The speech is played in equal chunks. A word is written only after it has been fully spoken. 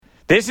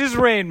This is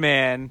Rain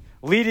Man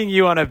leading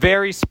you on a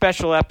very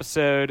special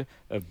episode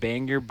of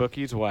Bang Your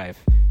Bookie's Wife.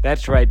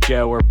 That's right,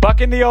 Joe. We're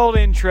bucking the old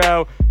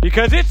intro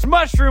because it's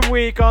Mushroom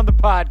Week on the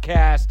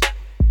podcast.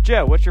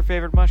 Joe, what's your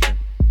favorite mushroom?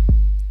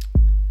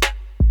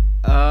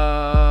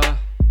 I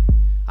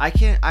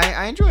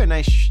enjoy a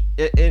nice,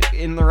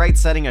 in the right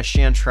setting, a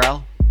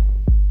chanterelle.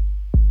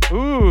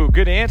 Ooh,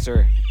 good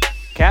answer.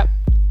 Cap?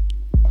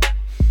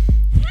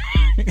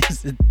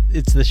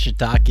 It's the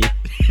shiitake.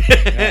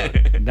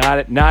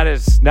 Not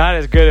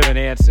as good of an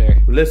answer.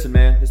 Listen,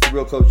 man, it's the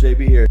real Coach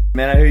JB here.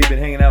 Man, I hear you've been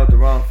hanging out with the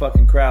wrong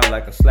fucking crowd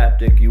like a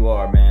slapdick you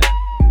are, man.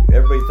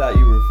 Everybody thought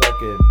you were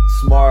fucking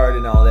smart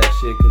and all that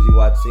shit because you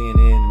watch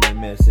CNN and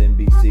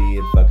MSNBC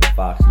and fucking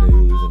Fox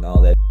News and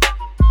all that.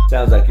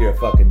 Sounds like you're a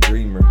fucking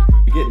dreamer.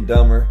 You're getting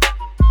dumber.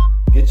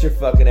 Get your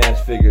fucking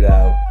ass figured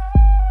out.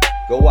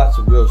 Go watch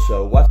the real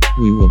show.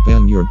 We will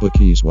bang your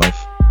bookie's wife.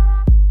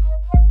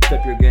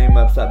 Step your game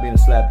up. Stop being a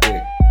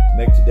slapdick.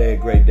 Make today a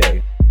great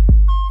day.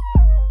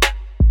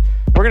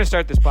 We're gonna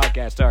start this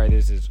podcast. Sorry,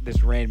 this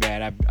is Rain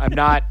Man. I'm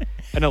not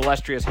an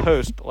illustrious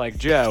host like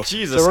Joe.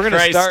 Jesus so we're gonna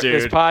Christ, start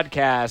dude. this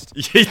podcast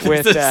This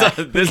with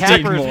took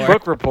Capper's more.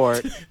 book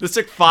report. This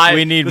took five.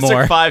 We need this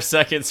more. took 5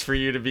 seconds for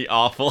you to be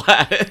awful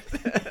at it.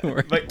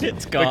 But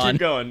It's But gone. keep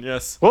going.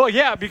 Yes. Well,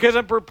 yeah, because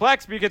I'm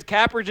perplexed because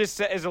Capper just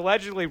has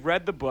allegedly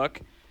read the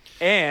book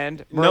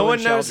and No Merlin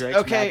one knows- Sheldrake's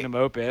okay. magnum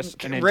opus,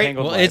 an Rain-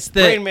 entangled Well, life. it's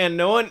the Rain Man,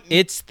 no one.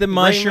 it's the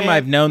mushroom Rain Man-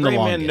 I've known the Rain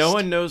longest. Man, no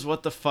one knows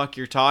what the fuck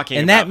you're talking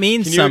And about. that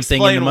means Can you something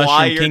in the explain why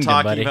Mushroom you're Kingdom,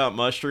 talking buddy. about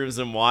mushrooms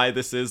and why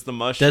this is the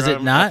mushroom? Does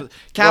it not?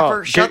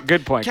 Capper, Well,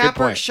 good point, good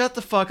Capper, point. shut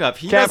the fuck up.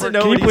 He Capper, doesn't know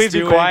can what you please he's be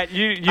doing. quiet?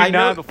 You I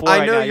know- know the floor I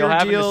right know now. You'll your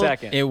have it in a deal-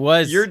 second. It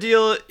was Your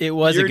deal. It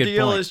was your a good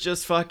deal point. is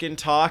just fucking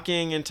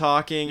talking and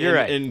talking You're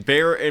right. and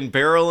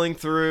barreling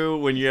through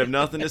when you have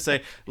nothing to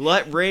say.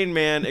 Let Rain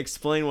Man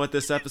explain what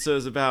this episode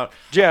is about,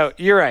 Joe,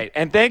 you're right,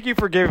 and thank you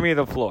for giving me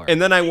the floor.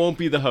 and then I won't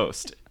be the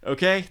host.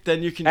 Okay?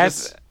 Then you can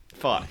As-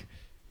 fuck.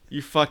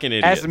 You fucking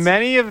idiots. As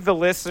many of the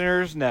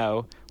listeners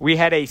know, we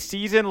had a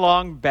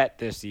season-long bet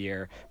this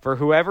year for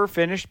whoever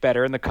finished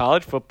better in the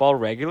college football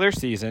regular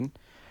season.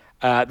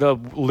 The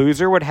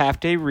loser would have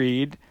to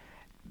read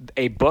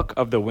a book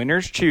of the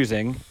winner's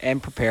choosing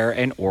and prepare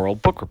an oral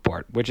book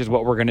report, which is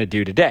what we're going to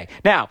do today.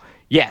 Now,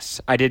 yes,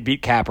 I did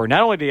beat Capper.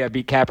 Not only did I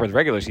beat Capper in the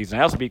regular season,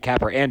 I also beat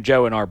Capper and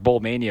Joe in our Bowl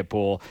Mania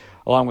pool,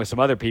 along with some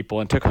other people,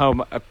 and took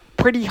home a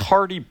pretty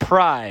hearty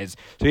prize.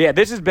 So, yeah,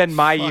 this has been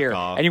my Fuck year.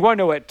 off. And you want to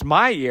know what's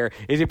my year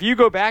is if you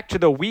go back to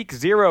the Week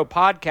 0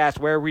 podcast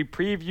where we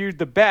previewed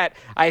the bet,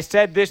 I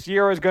said this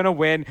year was going to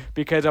win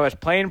because I was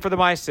playing for the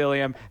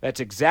mycelium. That's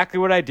exactly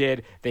what I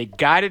did. They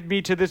guided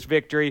me to this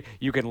victory.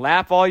 You can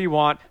laugh all you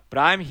want, but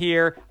I'm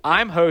here.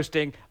 I'm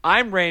hosting.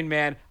 I'm Rain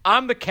Man.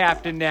 I'm the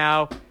captain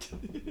now.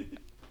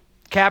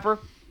 Capper,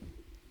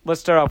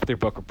 let's start off with your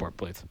book report,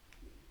 please.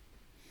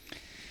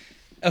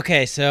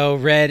 Okay, so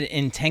read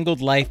Entangled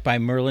Life by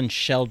Merlin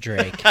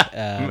Sheldrake.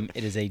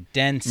 It is a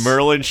dense.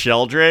 Merlin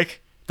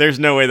Sheldrake? There's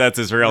no way that's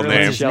his real Merlin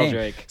name. his name.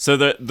 Sheldrake. So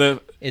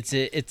the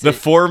It's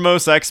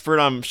foremost expert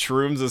on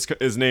shrooms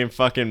is named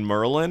fucking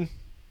Merlin.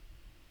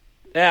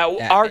 Yeah,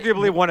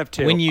 arguably one of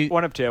two. when you-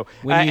 one of two.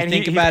 when you and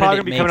think he's about it, probably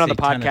it going to be coming on the makes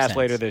a ton of podcast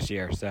later sense. this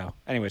year. So,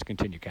 anyways,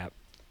 continue, Cap.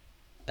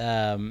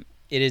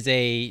 It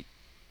is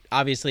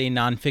obviously a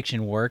nonfiction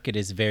work. It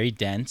is very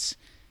dense,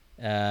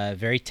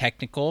 very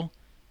technical,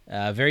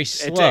 very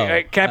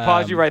slow. Can I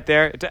pause you right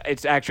there?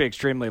 It's actually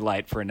extremely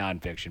light for a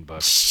nonfiction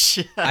book.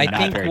 I Not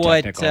think very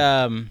what technical.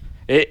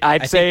 I'd I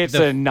say think it's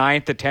the- a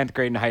 9th to 10th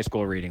grade in high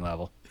school reading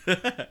level.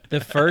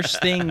 the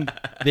first thing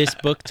this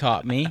book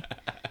taught me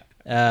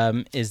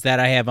is that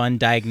I have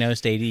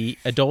undiagnosed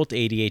adult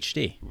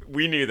ADHD.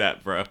 We knew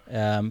that, bro.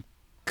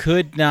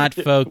 Could not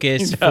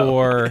focus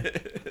for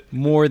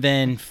more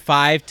than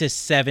 5 to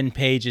 7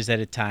 pages at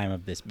a time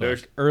of this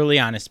book, early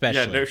on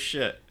especially. Yeah, no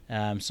shit.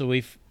 So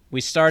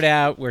we start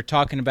out, we're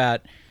talking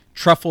about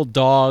truffle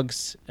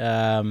dogs.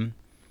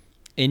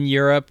 In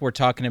Europe, we're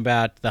talking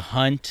about the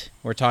hunt.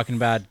 We're talking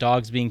about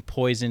dogs being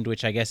poisoned,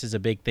 which I guess is a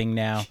big thing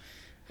now.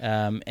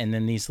 And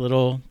then these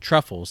little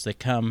truffles that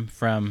come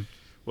from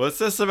What's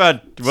this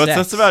about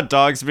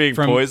dogs being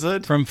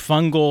poisoned? from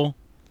fungal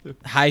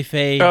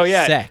hyphae Oh,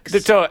 yeah.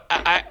 sex. So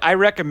I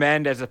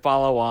recommend as a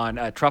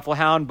follow-on Truffle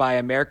Hound by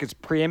America's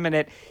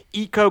preeminent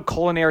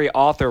eco-culinary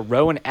author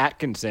Rowan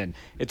Atkinson.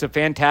 It's a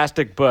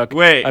fantastic book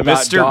Wait, about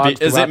Mr. dogs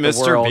Is it throughout the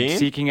Mr. world Bean?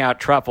 seeking out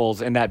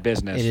truffles in that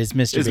business. It is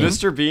Mr. Is Bean.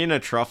 Mr. Bean a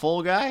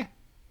truffle guy?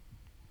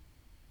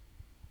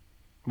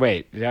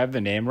 Wait, did I have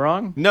the name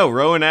wrong? No,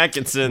 Rowan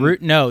Atkinson.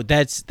 No,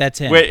 that's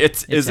him. Wait,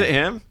 is him. it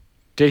him?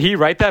 Did he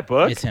write that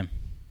book? It's him.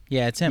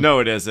 Yeah, it's him. No,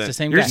 it isn't. It's the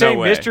same You're guy. saying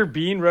way. Mr.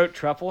 Bean wrote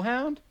Truffle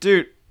Hound?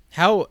 Dude,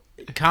 How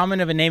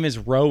common of a name is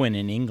Rowan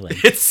in England?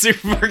 it's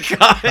super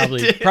common.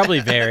 dude.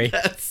 Probably very.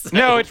 That's so-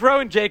 No, it's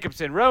Rowan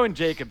Jacobson. Rowan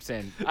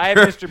Jacobson. I have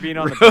Mr. Bean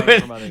on the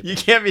brain from other You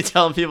can't be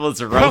telling people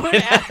it's Rowan.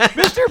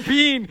 Mr.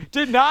 Bean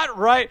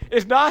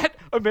is not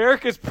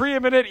America's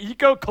preeminent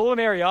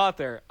eco-culinary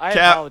author. I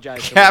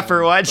apologize. to Capper,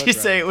 Rowan, why'd but you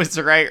say it was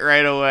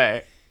right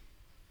away?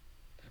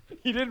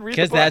 He didn't read the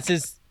Because book. that's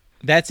his.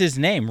 That's his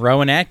name,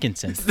 Rowan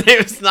Atkinson. His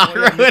name's not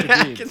yeah, Rowan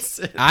Mr. Deeds.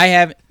 Atkinson.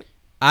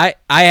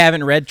 I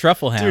haven't read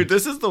Trufflehound. Dude,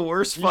 this is the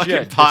worst You fucking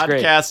should. It's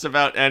great. podcast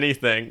about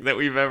anything that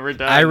we've ever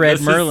done. I read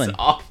This Merlin. Is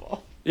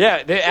awful.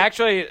 Yeah, they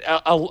actually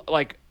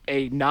like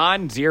a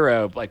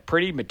non-zero, like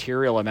pretty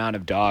material amount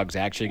of dogs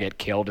actually get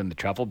killed in the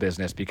truffle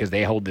business because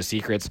they hold the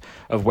secrets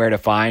of where to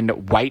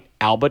find white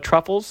Alba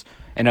truffles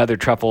and other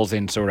truffles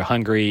in sort of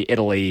Hungary,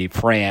 Italy,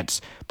 France,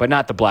 but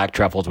not the black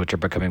truffles, which are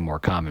becoming more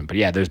common. But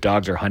yeah, those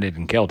dogs are hunted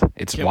and killed.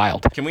 It's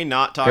wild. Can we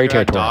not talk Very about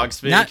territorial. dogs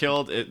being Not-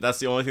 killed? That's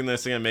the only thing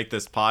that's going to make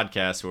this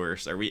podcast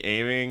worse. Are we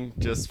aiming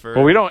just for...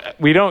 Well,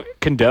 we don't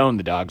condone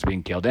the dogs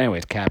being killed.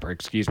 Anyways, Capper,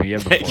 excuse me. You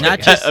have the floor.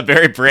 Not just- a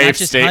very brave Not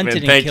just statement.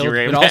 hunted Thank and you, killed,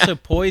 Raymond. but also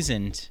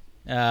poisoned.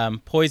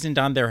 Poisoned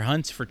on their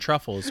hunts for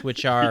truffles,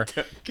 which are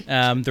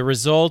the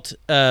result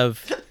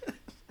of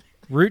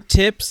root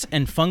tips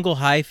and fungal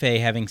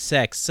hyphae having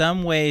sex.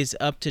 Some ways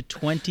up to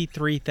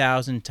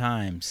 23,000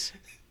 times.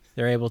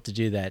 They're able to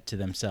do that to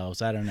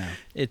themselves. I don't know.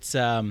 It's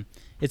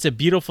a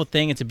beautiful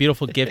thing. It's a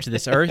beautiful gift to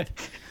this earth.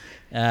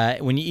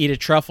 When you eat a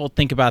truffle,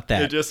 think about It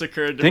that. just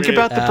occurred to Think me...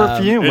 about the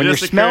perfume it when you're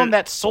just smelling occurred-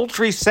 that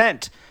sultry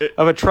scent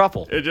of a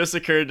truffle. It just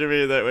occurred to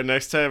me that when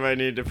next time I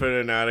need to put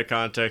an out of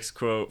context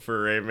quote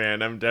for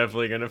Rayman, I'm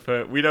definitely gonna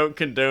put, "We don't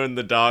condone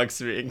the dogs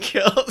being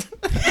killed."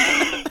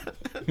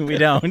 We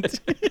don't.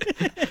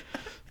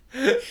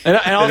 And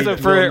also will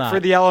for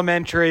not. the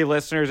elementary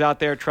listeners out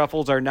there,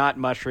 truffles are not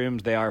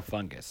mushrooms; they are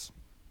fungus.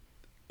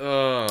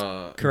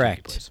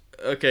 Correct.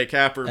 Okay,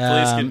 Capper,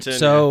 please continue.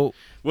 So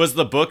was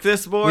the book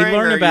this boring,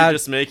 learn or are about- you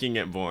just making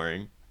it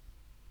boring?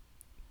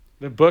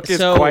 The book is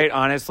So- quite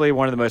honestly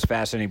one of the most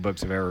fascinating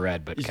books I've ever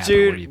read. But Capper, what do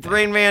you Dude, think?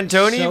 Rain Man,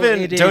 don't So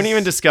even it don't is-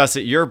 even discuss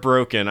it. You're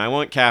broken. I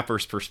want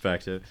Capper's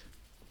perspective.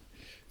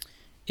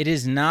 it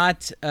is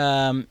not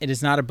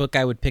a book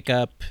I would pick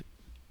up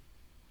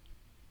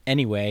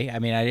anyway. I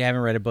mean, I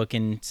haven't read a book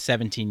in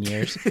 17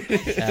 years.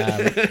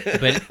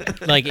 But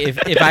like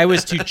if I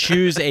was to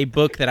choose a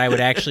book that I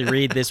would actually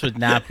read, this would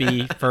not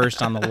be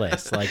first on the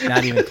list. Like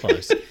not even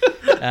close.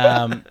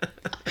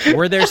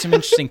 Were there some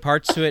interesting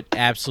parts to it?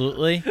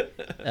 Absolutely.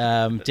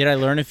 Did I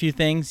learn a few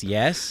things?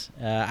 Yes.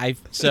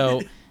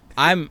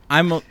 I'm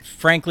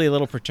frankly a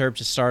little perturbed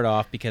to start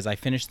off because I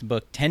finished the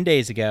book 10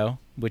 days ago,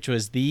 which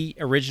was the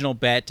original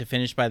bet to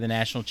finish by the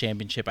national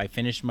championship. I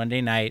finished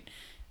Monday night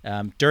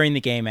during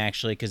the game,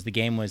 actually, because the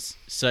game was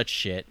such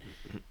shit.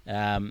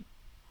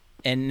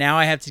 And now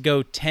I have to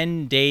go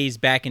 10 days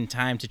back in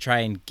time to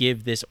try and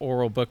give this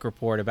oral book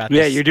report about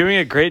Yeah, this. you're doing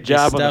a great job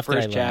on the stuff that I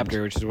first learned.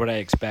 chapter, which is what I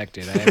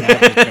expected. I imagine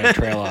it's going to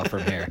trail off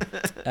from here.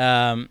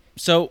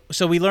 So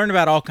we learn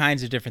about all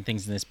kinds of different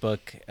things in this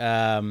book.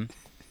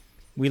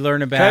 We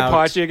learn about... Can I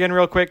pause you again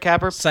real quick,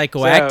 Capper?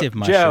 Psychoactive Joe,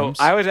 mushrooms.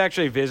 I was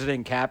actually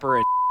visiting Capper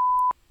and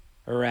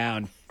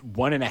around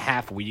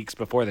 1.5 weeks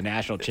before the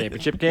national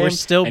championship game.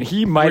 and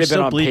he might have been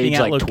on bleeping page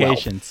out like 12.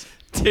 locations.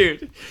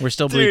 Dude, We're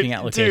still Dude, bleeping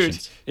out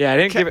locations. Yeah, I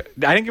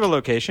didn't give a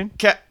location.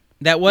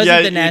 That wasn't Yeah,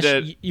 the you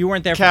national. did. You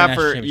weren't there for Capper, the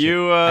national championship.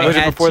 you, I Was it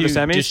had before the to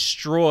semis?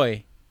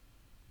 Destroy.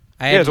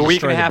 I had Yeah, it was to a week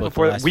and destroy a the half book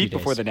before the last few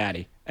before days. the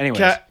Natty. Anyways,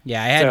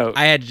 Yeah, so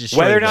I had to destroy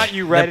whether or the not book.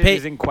 you read The it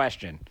is in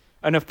question.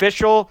 An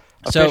official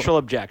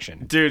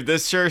objection. dude,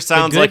 this sure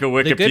sounds good- like a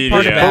the good Wikipedia.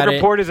 part The about book it-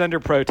 report is under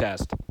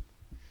protest.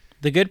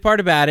 The good part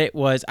about it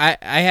was I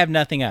have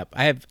nothing up.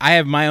 I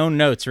have my own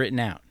notes written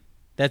out.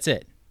 That's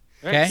it.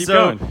 Okay. Keep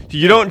So going.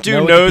 you don't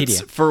do No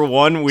notes Wikipedia. for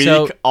 1 week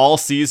So- all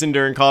season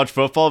during college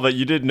football, but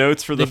you did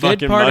notes for the The good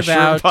fucking part mushroom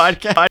about-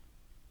 podcast.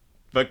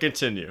 But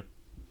continue.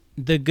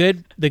 The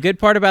good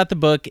part about the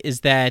book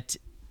is that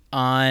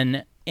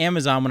on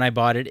Amazon when I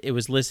bought it, it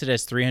was listed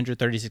as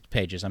 336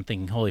 pages. I'm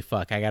thinking, holy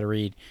fuck, I got to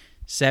read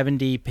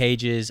 70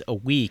 pages a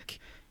week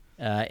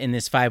in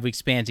this 5-week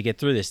span to get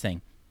through this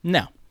thing.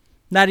 No,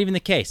 not even the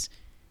case.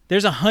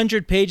 There's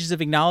 100 pages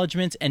of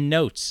acknowledgments and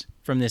notes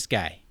from this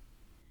guy,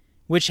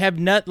 which have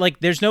not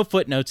there's no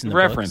footnotes in the book.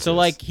 References. So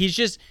he's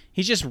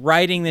just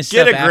writing this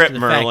Get stuff a after grip, the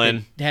Merlin.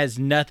 fact that has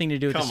nothing to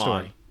do with Come the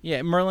story. on.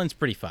 Yeah, Merlin's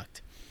pretty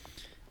fucked.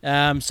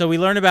 So we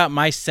learn about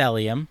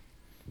mycelium,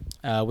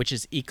 which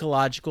is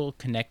ecological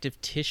connective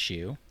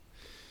tissue.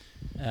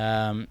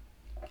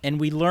 And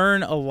we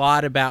learn a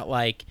lot about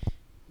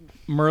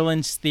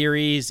Merlin's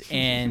theories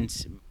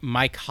and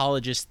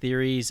mycologist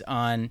theories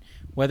on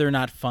whether or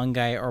not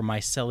fungi or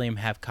mycelium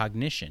have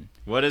cognition.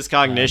 What does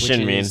cognition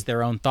which mean? is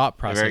their own thought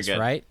process, good.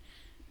 right?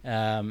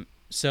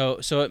 So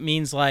it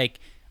means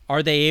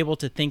are they able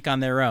to think on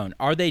their own?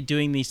 Are they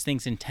doing these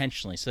things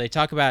intentionally? So they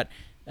talk about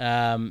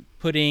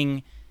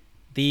putting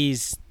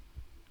these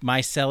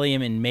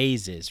mycelium in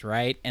mazes,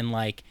 right? And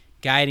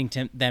guiding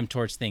them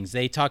towards things.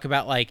 They talk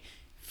about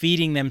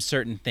feeding them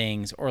certain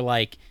things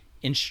or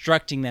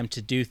instructing them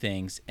to do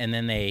things, and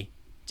then they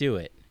do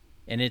it.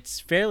 And it's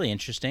fairly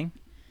interesting.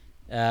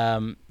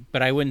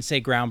 But I wouldn't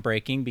say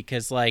groundbreaking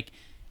because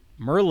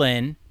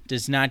Merlin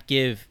does not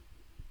give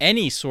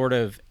any sort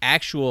of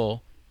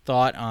actual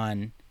thought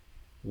on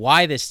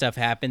why this stuff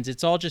happens.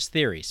 It's all just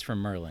theories from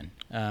Merlin.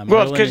 Well, it's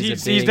Merlin because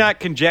is a he's big- not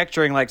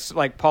conjecturing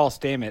like Paul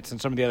Stamets and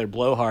some of the other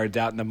blowhards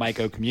out in the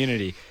myco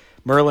community.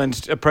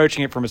 Merlin's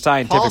approaching it from a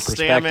scientific Paul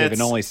perspective Stamets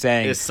and only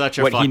saying is such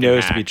a what he fucking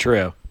knows to be hack.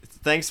 true.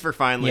 Thanks for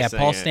finally saying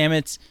Paul it.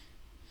 Stamets.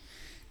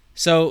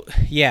 So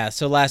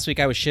last week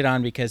I was shit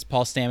on because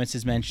Paul Stamets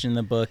is mentioned in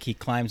the book. He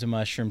climbs a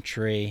mushroom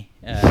tree.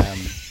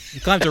 He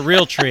climbs a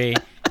real tree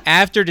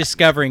after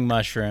discovering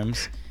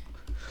mushrooms.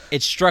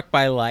 It's struck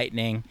by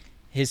lightning.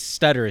 His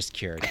stutter is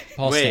cured.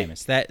 Paul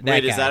Stamets. That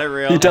Wait, guy. is that a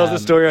real? He tells the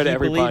story on he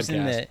every believes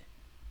podcast.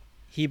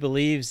 He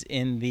believes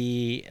in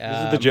the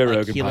is the Joe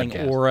Rogan healing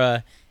podcast.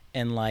 aura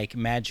and like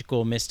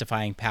magical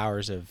mystifying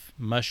powers of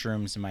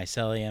mushrooms and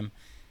mycelium.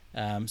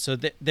 So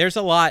there's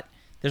a lot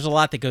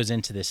that goes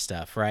into this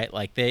stuff, right?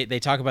 Like they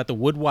talk about the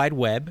Wood Wide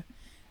Web,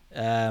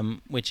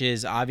 which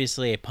is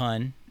obviously a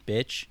pun,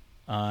 bitch,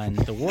 on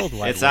the World Wide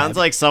Web. It sounds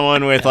like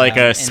someone with like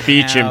a and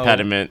speech how-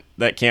 impediment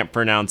that can't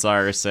pronounce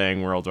R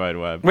saying World Wide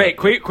Web. Wait,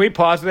 can we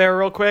pause there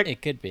real quick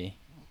it could be.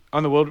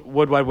 on the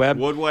Wood Wide Web?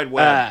 Wood Wide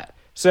Web.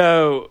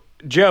 So,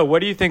 Joe, what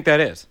do you think that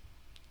is?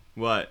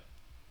 What?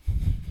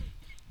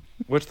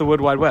 What's the Wood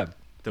Wide Web?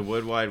 The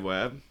Wood Wide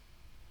Web?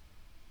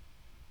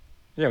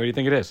 Yeah, what do you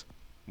think it is?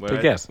 What Take a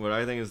I, guess. What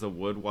I think is the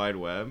Wood Wide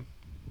Web?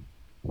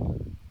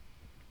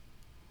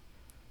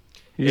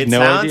 You have It no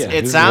sounds. idea. It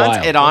This is sounds. wild. It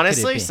What could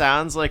honestly it be?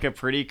 sounds like a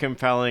pretty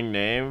compelling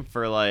name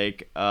for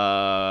like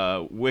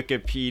a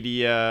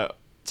Wikipedia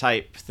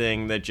type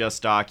thing that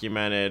just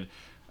documented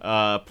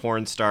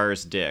porn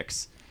stars'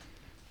 dicks.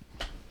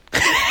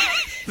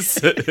 Is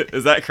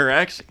that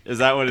correct? Is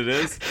that what it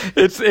is?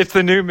 It's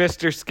the new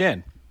Mr.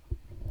 Skin.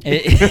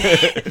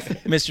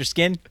 Mr.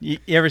 Skin, you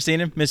ever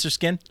seen him, Mr.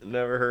 Skin?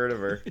 Never heard of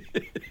her.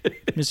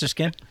 Mr.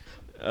 Skin.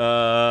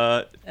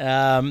 Uh,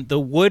 The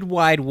Wood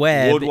Wide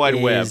Web Wood Wide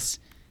Web. is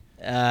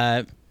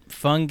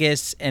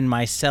fungus and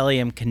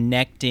mycelium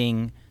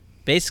connecting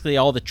basically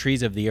all the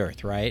trees of the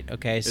earth, right?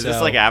 Okay, is this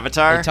like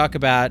Avatar? They talk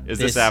about Is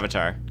this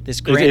Avatar? This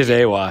It great, is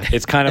AWA.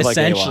 It's kind of like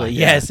AWA. essentially,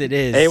 yes, it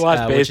is. AWA's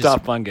which based is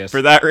off fungus.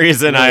 For that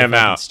reason, I really am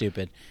fucking out.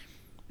 Stupid.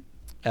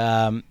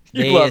 You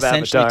They love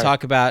essentially Avatar.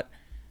 talk about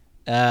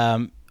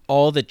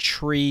all the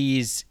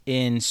trees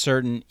in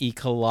certain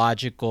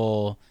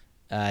ecological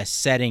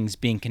settings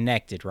being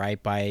connected,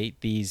 right, by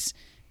these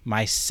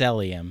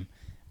mycelium.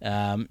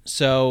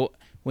 So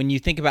when you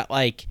think about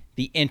like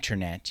the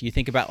internet, you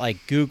think about like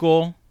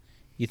Google,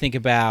 you think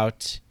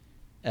about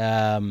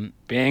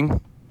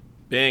Bing,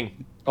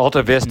 Bing.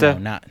 Alta Vista.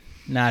 no,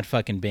 not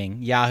fucking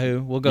Bing,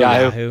 Yahoo. We'll go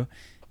Yahoo.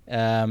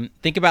 Yahoo.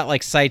 Think about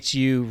like sites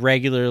you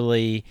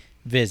regularly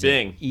visit.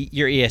 Bing.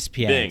 Your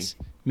ESPNs.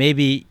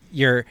 Maybe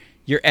your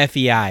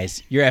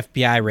FEIs, your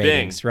FBI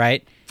ratings,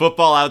 right?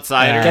 Football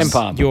Outsiders. Ken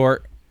Pom.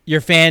 Your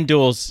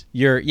FanDuels,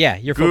 your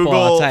Football Google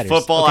Outsiders.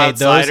 Football okay,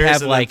 Outsiders, those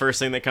have and like then first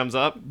thing that comes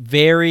up.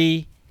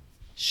 very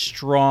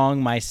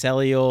strong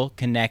mycelial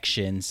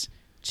connections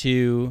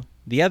to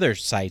the other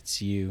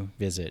sites you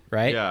visit,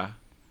 right? Yeah.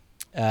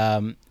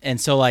 And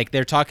so like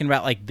they're talking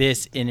about like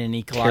this in an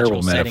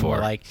ecological Terrible setting where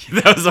metaphor.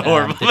 like That was a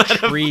horrible the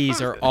metaphor.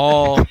 trees are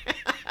all.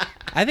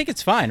 I think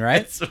it's fine,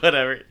 right? It's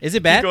whatever. Is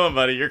it bad? Keep going,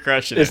 buddy. You're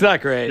crushing it. It's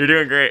not great. You're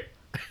doing great.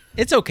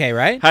 It's okay,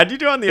 right? How'd you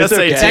do on the It's SAT?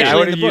 okay. It's actually I in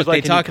would've the book. used,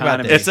 like, They an talk about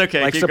economy. this. It's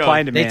okay. Like keep supply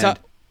going. and They demand. talk.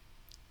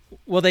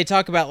 Well, they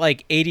talk about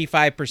like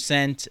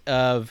 85%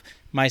 of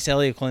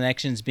mycelial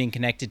connections being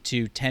connected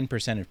to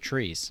 10% of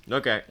trees,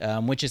 Okay.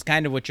 which is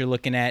kind of what you're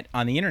looking at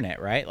on the internet,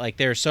 right? Like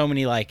there are so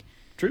many like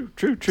True.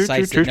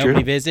 sites that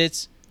nobody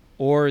visits,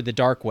 or the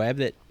dark web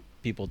that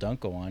people don't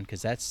go on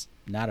because that's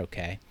not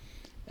okay.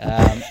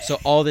 So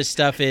all this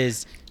stuff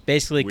is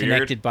basically Weird.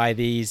 connected by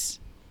these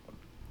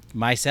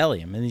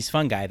mycelium and these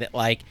fungi that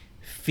like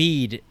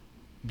feed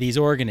these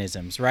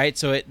organisms, right?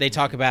 So they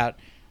talk about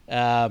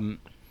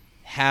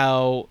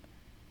how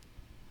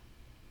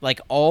like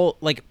all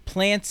like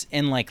plants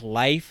and like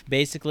life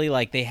basically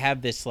like they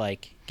have this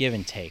like give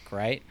and take,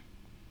 right?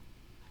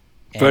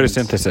 And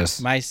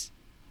Photosynthesis.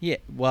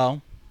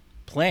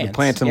 Plants.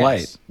 Plants and yes.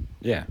 light.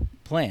 Yeah.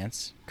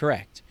 Plants,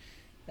 correct.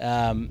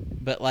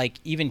 But like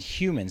even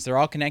humans, they're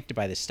all connected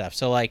by this stuff.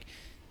 So like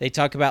they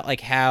talk about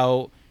like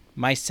how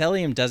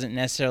mycelium doesn't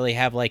necessarily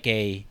have like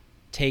a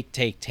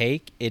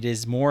take. It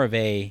is more of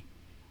a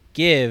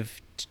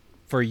give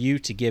for you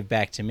to give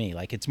back to me.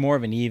 Like it's more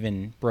of an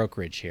even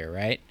brokerage here,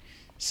 right?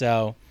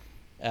 So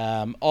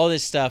all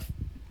this stuff,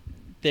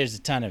 there's a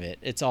ton of it.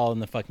 It's all in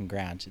the fucking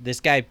ground. This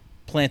guy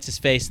plants his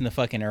face in the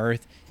fucking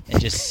earth and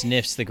just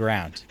sniffs the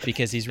ground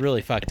because he's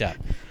really fucked up.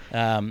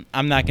 I'm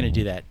not going to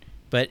do that,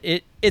 but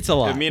it's a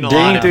lot. It'd mean a lot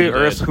Digging if you through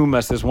did. Earth's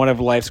humus is one of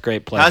life's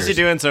great pleasures. How's he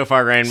doing so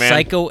far, Rain Man?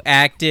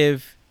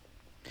 Psychoactive.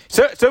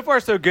 So far,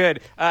 so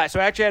good. So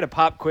I actually had a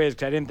pop quiz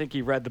because I didn't think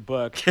he read the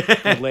book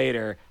for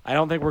later. I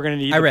don't think we're going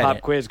to need I the read pop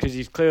it. quiz because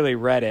he's clearly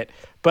read it.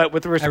 But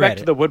with read respect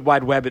to it. the Wood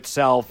Wide Web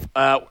itself,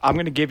 I'm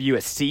going to give you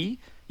a C.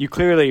 You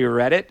clearly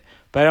read it,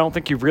 but I don't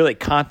think you've really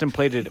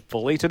contemplated it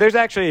fully. So there's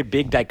actually a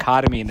big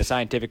dichotomy in the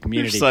scientific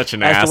community such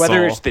an as to whether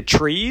asshole. it's the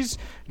trees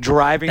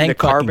driving Thank the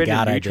carbon fucking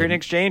God and I nutrient didn't.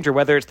 exchange or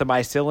whether it's the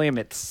mycelium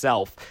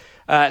itself.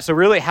 So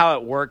really how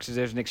it works is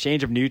there's an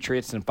exchange of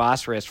nutrients and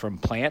phosphorus from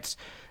plants.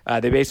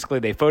 They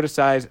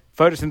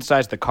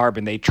photosynthesize the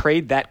carbon. They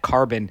trade that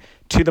carbon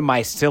to the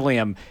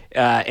mycelium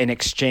in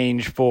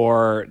exchange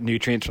for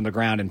nutrients from the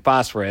ground and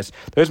phosphorus.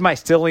 Those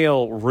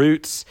mycelial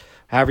roots,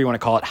 however you want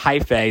to call it,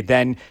 hyphae,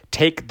 then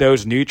take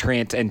those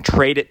nutrients and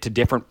trade it to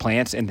different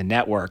plants in the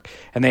network.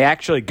 And they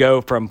actually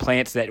go from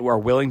plants that are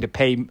willing to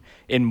pay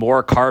in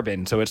more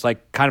carbon. So it's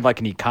like kind of like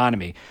an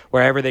economy.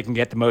 Wherever they can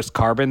get the most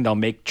carbon, they'll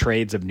make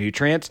trades of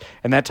nutrients.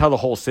 And that's how the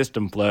whole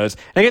system flows.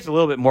 And it gets a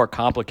little bit more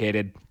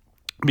complicated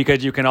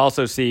because you can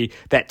also see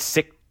that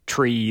sick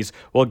trees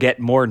will get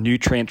more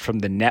nutrients from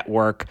the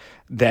network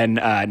than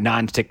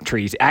non-stick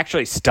trees.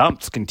 Actually,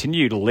 stumps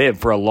continue to live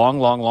for a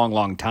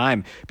long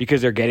time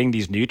because they're getting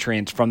these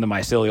nutrients from the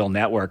mycelial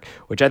network,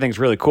 which I think is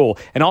really cool.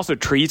 And also,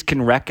 trees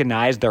can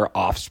recognize their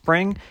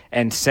offspring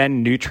and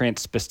send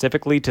nutrients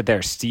specifically to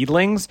their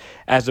seedlings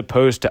as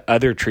opposed to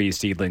other tree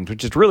seedlings,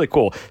 which is really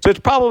cool. So it's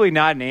probably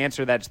not an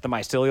answer that's the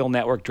mycelial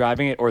network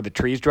driving it or the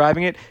trees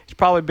driving it. It's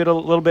probably a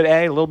little bit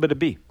A, a little bit of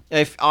B.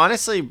 If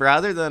honestly,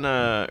 rather than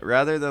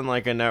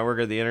like a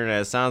network of the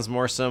internet, it sounds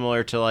more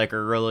similar to like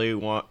a really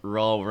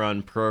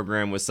well-run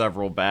program with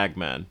several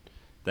bagmen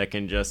that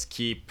can just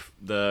keep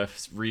the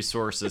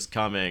resources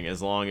coming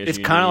as long as It's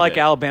you kind of need like it.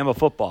 Alabama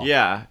football.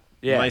 Yeah.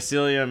 Yeah.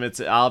 Mycelium,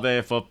 it's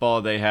Alabama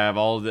football. They have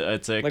all the.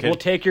 It's a. Like, we'll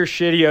take your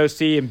shitty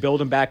OC and build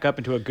them back up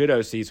into a good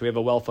OC so we have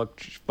a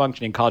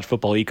well-functioning college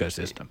football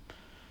ecosystem.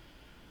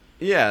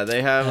 Yeah,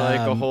 they have like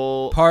a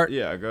whole part-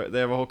 Yeah, they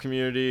have a whole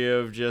community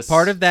of just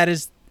Part of that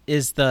is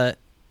the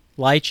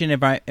lichen.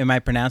 Am I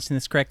pronouncing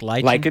this correct?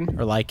 Lichen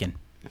or lichen?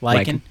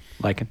 Lichen.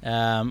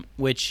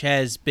 Which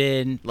has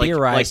been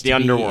theorized like the to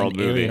Underworld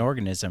be an movie. alien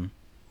organism.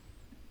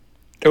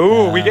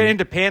 Oh, we get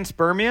into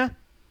panspermia?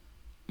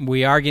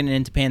 We are getting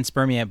into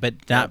panspermia,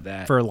 but not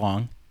that. for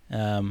long.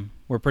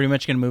 We're pretty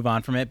much going to move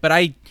on from it. But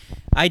I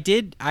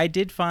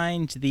did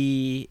find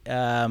the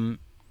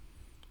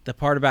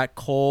part about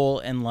coal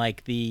and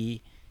like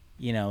the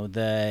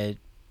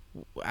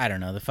I don't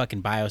know, the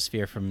fucking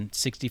biosphere from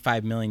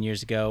 65 million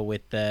years ago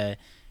with the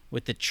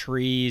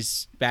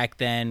trees back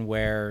then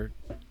where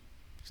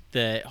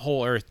the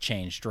whole earth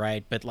changed,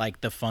 right? But like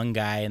the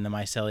fungi and the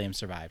mycelium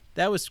survived.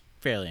 That was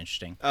fairly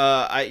interesting.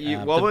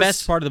 The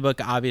best part of the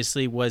book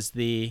obviously was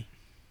the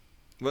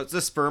What's the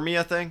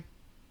spermia thing?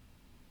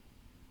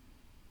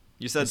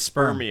 You said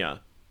sperm. spermia.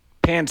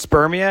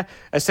 Panspermia?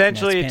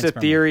 Essentially, Yeah, it's it's a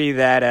theory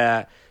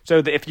that...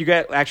 if you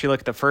actually look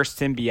at the first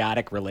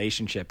symbiotic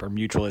relationship or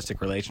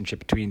mutualistic relationship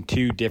between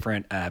two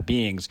different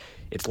beings,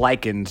 it's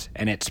lichens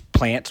and it's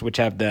plants, which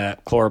have the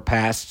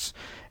chloroplasts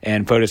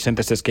and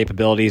photosynthesis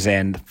capabilities,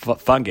 and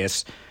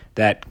fungus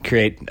that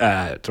create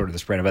sort of the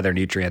spread of other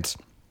nutrients.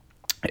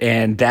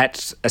 And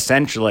that's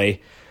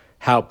essentially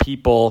how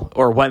people,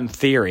 or one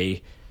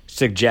theory,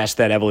 suggests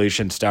that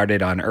evolution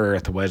started on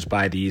Earth was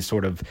by these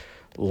sort of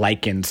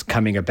lichens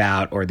coming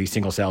about, or these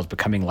single cells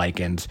becoming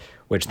lichens,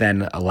 which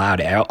then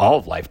allowed all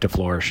of life to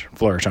flourish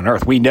on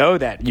Earth. We know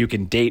that you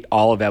can date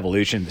all of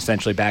evolution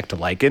essentially back to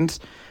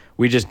lichens.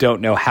 We just don't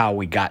know how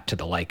we got to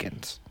the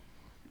lichens.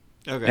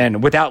 Okay.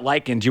 And without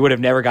lichens, you would have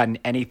never gotten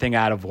anything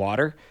out of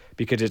water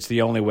because it's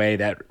the only way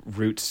that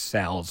root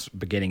cells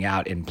beginning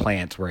out in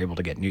plants were able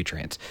to get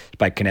nutrients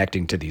by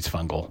connecting to these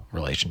fungal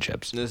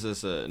relationships. This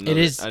is I It didn't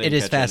is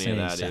catch fascinating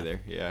any of that stuff.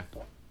 either. Yeah.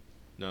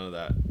 None of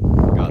that.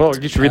 Well,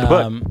 you should read the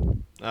book.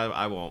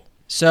 I won't.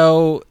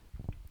 So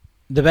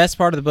the best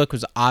part of the book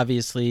was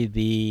obviously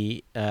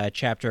the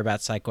chapter about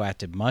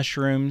psychoactive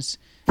mushrooms.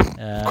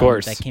 Of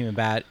course. That came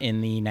about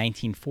in the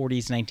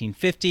 1940s,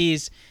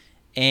 1950s,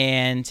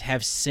 and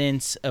have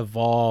since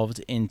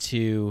evolved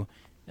into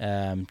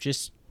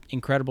just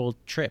incredible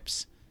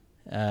trips,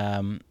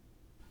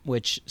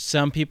 which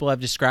some people have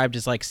described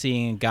as like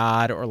seeing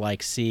God or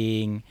like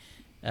seeing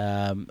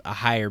a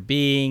higher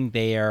being.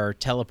 They are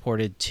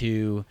teleported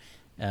to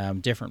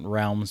different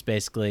realms,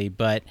 basically,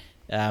 but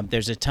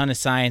there's a ton of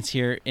science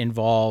here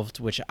involved,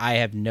 which I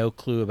have no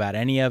clue about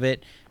any of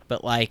it.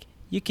 But like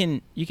you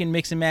can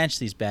mix and match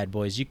these bad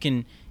boys. You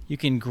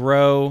can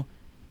grow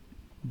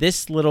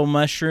this little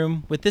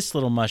mushroom with this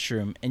little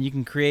mushroom, and you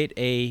can create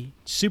a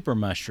super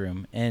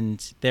mushroom.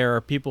 And there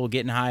are people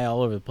getting high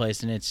all over the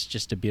place, and it's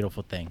just a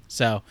beautiful thing.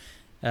 So,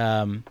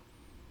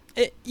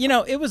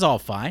 it was all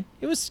fine.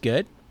 It was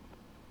good.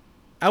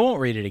 I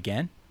won't read it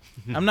again.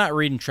 I'm not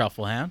reading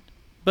Truffle Hound,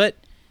 but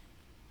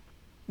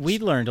we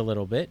learned a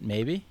little bit,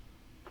 maybe.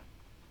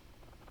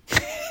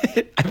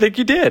 I think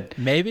you did.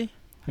 Maybe.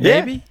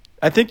 Yeah,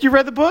 I think you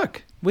read the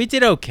book. We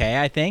did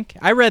okay, I think.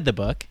 I read the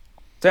book.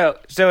 So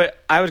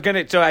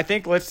I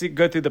think let's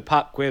go through the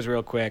pop quiz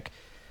real quick.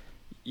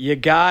 You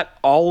got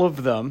all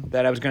of them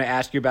that I was going to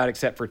ask you about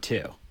except for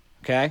two.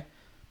 Okay?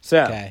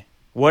 So, Okay.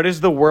 What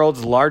is the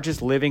world's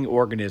largest living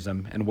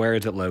organism and where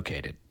is it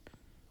located?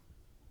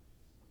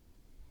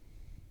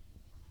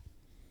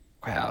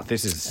 Wow,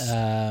 this is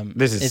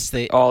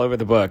all over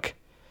the book.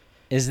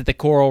 Is it the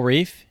coral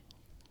reef?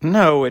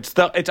 No, it's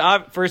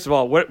first of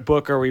all, what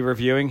book are we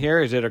reviewing here?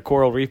 Is it a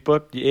coral reef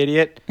book, you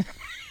idiot?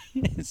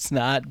 It's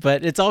not,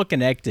 but it's all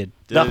connected.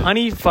 The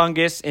honey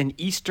fungus in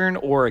eastern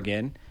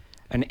Oregon,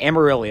 an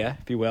Amaryllia,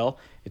 if you will.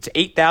 It's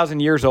 8,000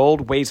 years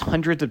old, weighs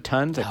hundreds of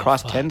tons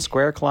across 10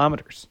 square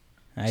kilometers.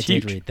 I It's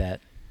did huge. read that.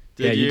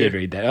 You did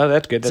read that. Oh,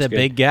 that's good. It's That's a good.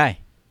 big guy.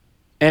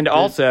 And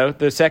also,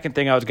 the second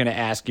thing I was going to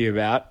ask you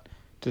about,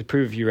 to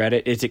prove you read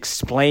it, is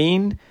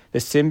explain the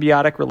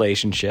symbiotic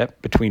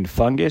relationship between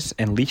fungus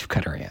and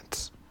leafcutter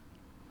ants.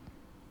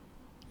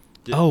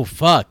 Oh,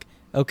 fuck.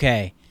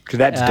 Okay. Because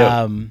that's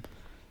dope.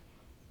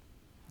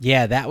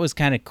 Yeah, that was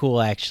kind of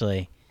cool,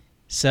 actually.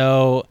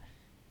 So,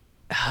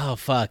 oh,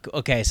 fuck.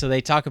 Okay, so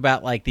they talk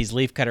about, like, these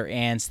leafcutter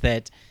ants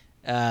that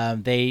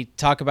they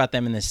talk about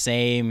them in the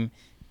same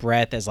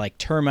breath as, like,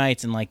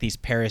 termites and, like, these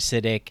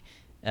parasitic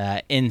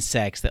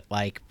insects that,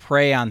 like,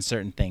 prey on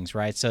certain things,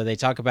 right? So they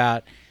talk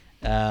about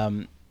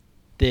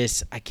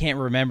this, I can't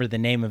remember the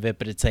name of it,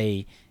 but it's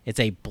a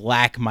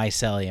black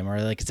mycelium,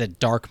 or, like, it's a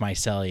dark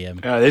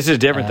mycelium. This is a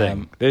different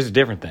thing. This is a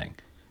different thing.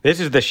 This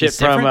is the shit It's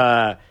from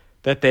different?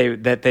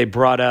 that they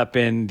brought up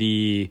in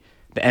the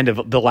end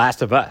of The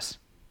Last of Us.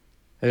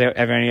 Have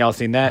any of y'all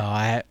seen that? Oh,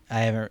 I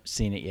haven't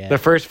seen it yet. The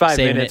first 5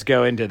 Saving minutes it.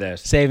 go into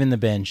this. Saving the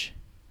binge.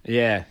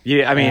 Yeah.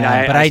 I mean,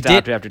 But I I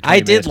stopped did. after 20 I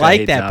minutes. did 'cause like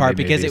hate that zombie part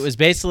because movies. it was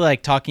basically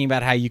like talking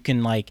about how you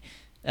can like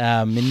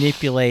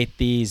manipulate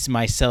these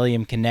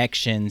mycelium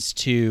connections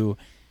to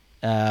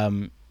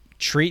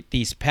treat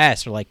these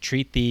pests or like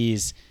treat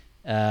these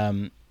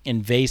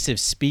invasive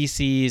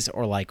species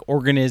or like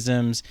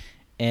organisms.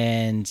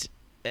 And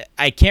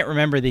I can't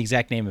remember the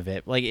exact name of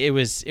it. Like it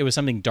was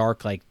something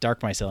dark, like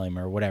dark mycelium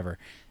or whatever.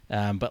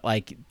 But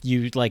like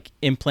you like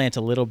implant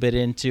a little bit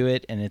into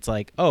it, and it's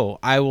like, oh,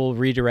 I will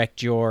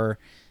redirect your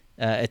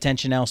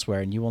attention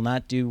elsewhere, and you will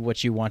not do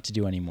what you want to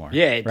do anymore.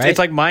 Yeah, right? it's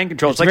like mind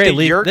control. It's like very the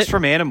leaf- Yerks that-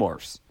 from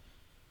Animorphs.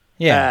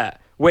 yeah.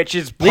 Which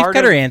is part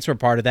Leafcutter of... ants were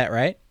part of that,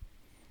 right?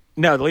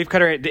 No, the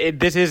leafcutter.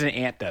 This is an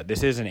ant, though.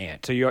 This is an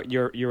ant. So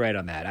you're right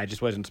on that. I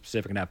just wasn't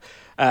specific enough.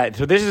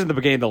 So this is in the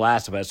beginning of The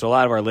Last of Us. So a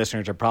lot of our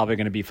listeners are probably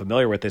going to be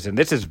familiar with this, and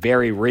this is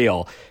very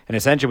real. And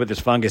essentially, what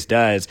this fungus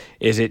does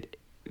is it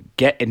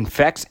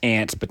infects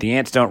ants, but the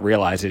ants don't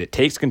realize it. It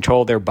takes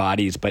control of their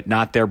bodies, but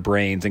not their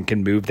brains, and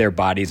can move their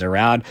bodies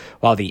around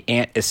while the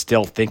ant is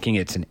still thinking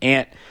it's an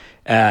ant.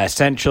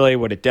 Essentially,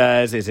 what it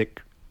does is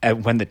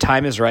when the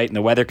time is right and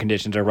the weather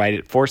conditions are right,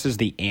 it forces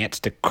the ants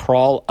to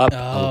crawl up.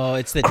 Oh,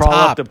 it's the crawl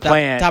top, up the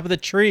plant, top of the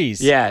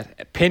trees. Yeah,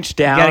 pinch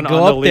down you got to go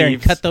on the up there and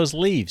leaves, cut those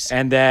leaves.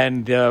 and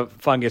then the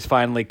fungus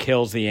finally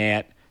kills the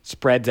ant,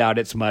 spreads out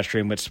its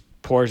mushroom, which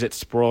pours its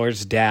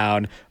spores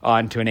down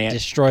onto an ant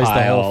Destroys the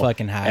pile, whole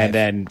fucking hive. and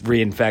then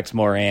reinfects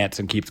more ants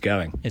and keeps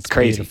going. It's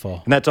crazy,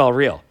 beautiful. and that's all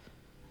real.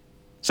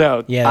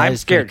 So Yeah, that I'm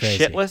is pretty scared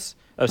crazy. shitless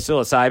of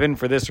psilocybin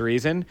for this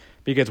reason,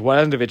 because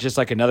one of it's just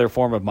like another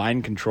form of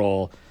mind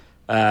control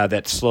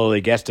that slowly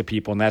gets to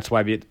people, and that's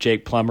why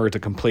Jake Plummer is a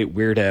complete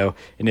weirdo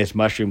in his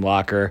mushroom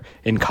locker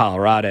in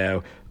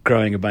Colorado,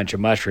 growing a bunch of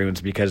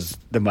mushrooms because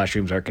the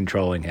mushrooms are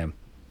controlling him.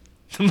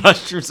 The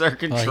mushrooms are Well,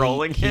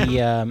 controlling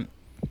him.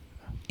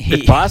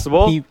 It's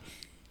possible.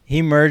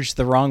 He merged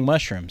the wrong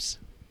mushrooms.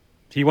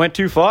 He went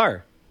too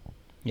far.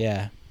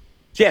 Yeah.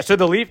 Yeah, so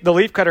the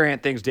leafcutter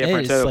ant thing's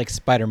different. It's So like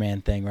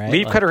Spider-Man thing, right?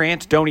 leafcutter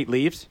ants don't eat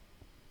leaves.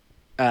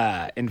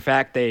 In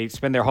fact, they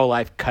spend their whole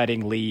life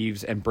cutting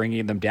leaves and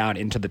bringing them down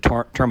into the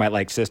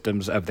termite-like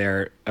systems of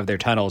their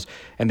tunnels,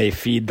 and they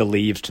feed the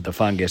leaves to the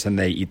fungus, and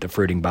they eat the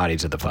fruiting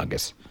bodies of the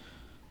fungus.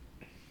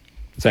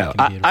 So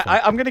Fucking beautiful.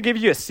 I'm going to give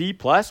you a C+,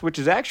 which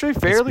is actually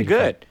fairly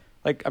beautiful. good.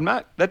 Like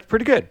that's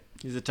pretty good.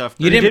 He's a tough.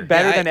 You You grade. did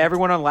better I- than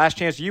everyone on Last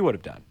Chance You would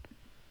have done.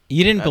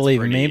 You didn't That's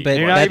believe in pretty- me, but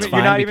You're not that's even, fine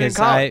you're not even in because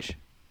college.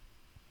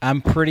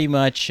 I'm pretty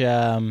much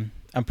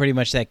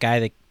that guy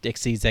that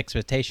exceeds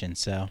expectations.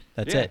 So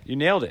that's Yeah, it. You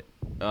nailed it.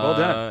 Well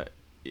done.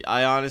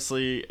 I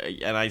honestly,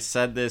 and I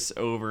said this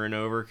over and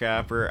over,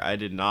 Capper, I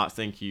did not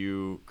think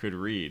you could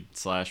read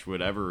 /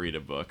 would ever read a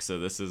book. So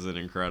this is an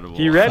incredible.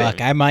 He read it.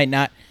 Fuck, I might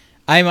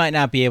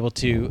not be able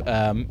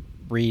to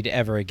read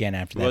ever again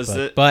after that Was book.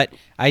 it- But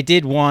I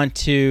did want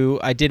to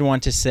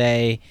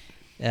say,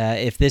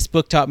 if this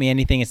book taught me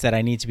anything, it's that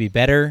I need to be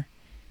better.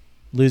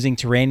 Losing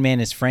to Rain Man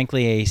is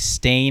frankly a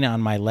stain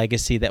on my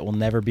legacy that will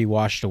never be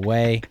washed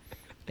away.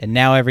 And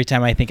now every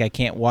time I think I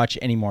can't watch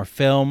any more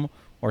film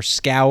or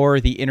scour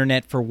the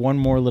internet for one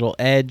more little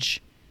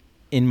edge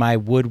in my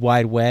wood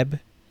wide web,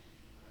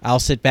 I'll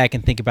sit back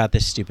and think about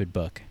this stupid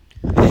book.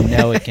 And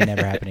know it can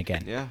never happen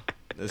again. Yeah,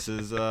 this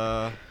is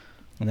And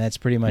that's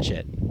pretty much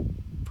it.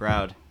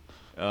 proud.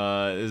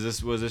 Was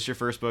this your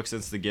first book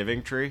since The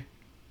Giving Tree?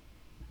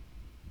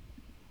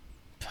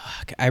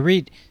 Fuck, I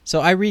read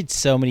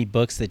so many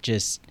books that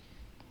just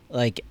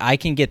like I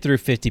can get through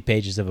 50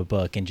 pages of a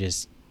book and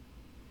just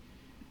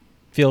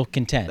feel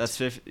content. That's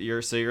 50.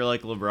 You're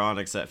like LeBron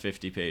except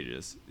 50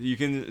 pages.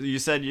 You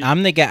said you.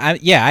 I'm the guy.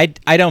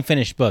 I don't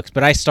finish books,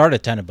 but I start a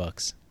ton of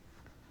books.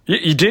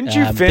 Didn't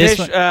you this finish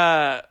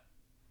one-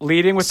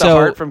 Leading with the So-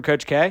 Heart from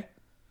Coach K?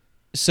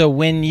 So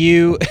when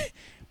you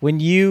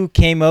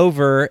came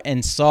over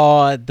and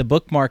saw the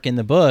bookmark in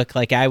the book,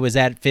 like I was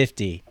at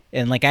 50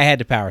 and like I had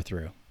to power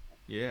through.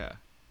 Yeah.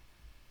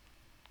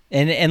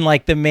 And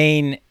like the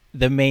main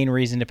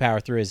reason to power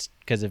through is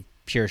because of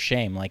pure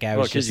shame. Like I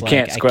was because just you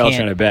like, can't squelch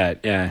on a bet.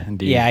 Yeah,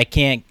 indeed. Yeah, I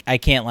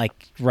can't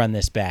like run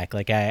this back.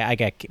 Like I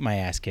got my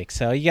ass kicked.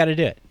 So you got to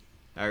do it.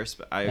 I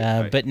respect.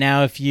 But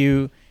now if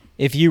you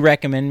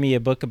recommend me a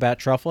book about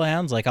truffle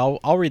hounds, like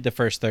I'll read the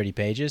first 30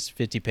 pages,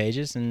 50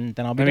 pages, and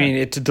then I'll be I done. mean,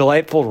 it's a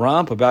delightful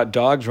romp about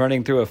dogs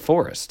running through a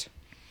forest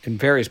in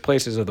various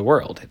places of the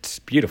world. It's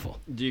beautiful.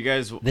 Do you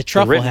guys? The The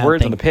truffle written hound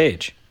words thing, on the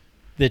page.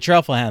 the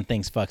truffle hound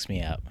things fucks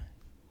me up.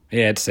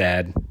 Yeah, it's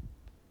sad.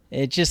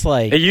 It's just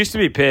like It used to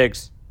be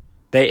pigs.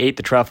 They ate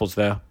the truffles,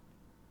 though.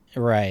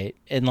 right,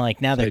 and like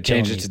now they're they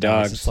killing changed it these to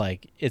dogs. dogs. It's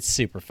like it's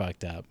super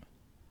fucked up.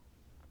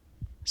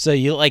 So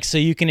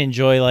you can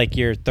enjoy like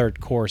your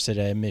third course at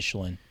a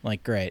Michelin.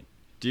 Like great.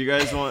 Do you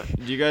guys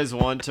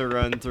want to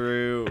run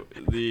through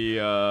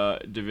the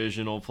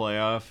divisional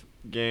playoff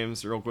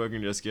games real quick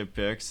and just give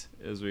picks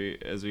as we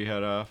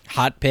head off?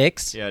 Hot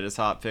picks. Yeah, just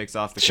hot picks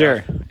off the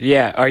Sure. cuff.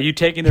 Yeah. Are you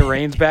taking the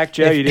reins back,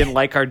 Joe? You didn't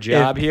like our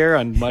job here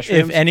on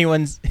mushrooms?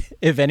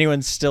 If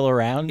anyone's still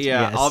around,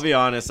 Yeah, yes. I'll be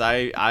honest.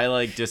 I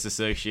like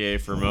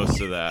disassociate for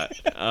most of that.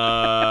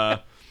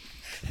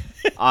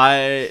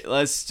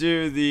 Let's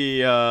do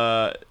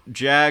the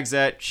Jags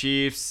at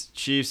Chiefs.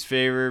 Chiefs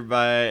favored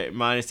by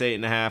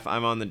 -8.5.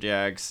 I'm on the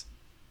Jags.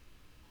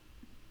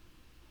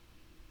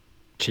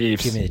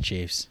 Chiefs. Give me the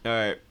Chiefs. All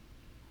right.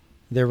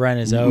 Their run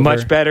is over.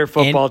 Much better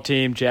football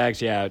team,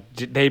 Jags. Yeah.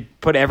 They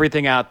put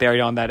everything out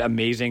there on that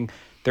amazing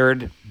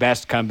third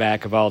best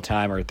comeback of all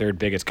time or third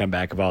biggest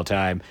comeback of all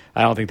time.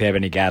 I don't think they have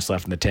any gas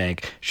left in the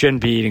tank.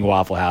 Shouldn't be eating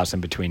Waffle House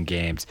in between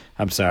games.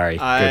 I'm sorry.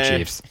 Go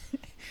Chiefs.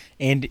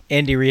 And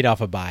Andy Reid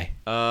off a bye.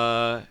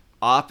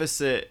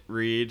 Opposite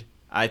Reed.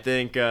 I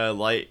think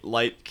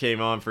light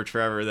came on for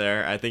Trevor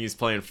there. I think he's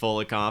playing full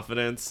of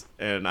confidence,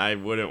 and I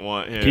wouldn't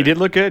want him. He did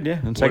look good, yeah.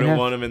 In the second Wouldn't half.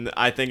 want him in.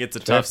 I think it's a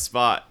tough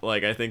spot.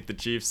 Like I think the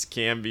Chiefs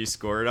can be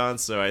scored on,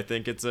 so I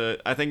think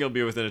he'll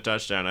be within a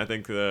touchdown. I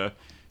think the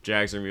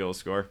Jags are gonna be able to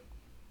score.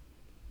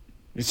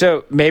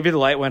 So maybe the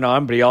light went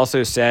on, but he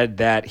also said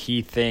that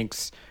he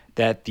thinks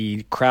that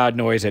the crowd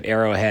noise at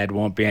Arrowhead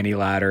won't be any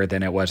louder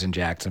than it was in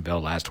Jacksonville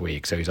last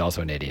week. So he's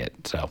also an idiot.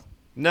 So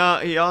No,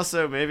 he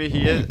also maybe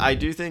he is. I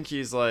do think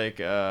he's like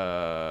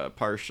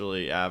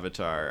partially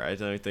Avatar. I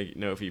don't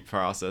know if he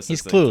processes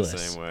He's things clueless. the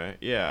same way.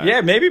 Yeah.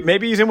 yeah,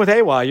 maybe he's in with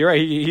AWOL. You're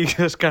right. He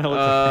just kind of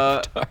looks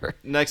like Avatar.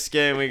 Next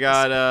game we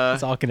got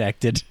It's all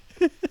connected.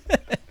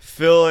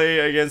 Philly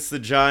against the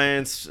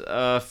Giants.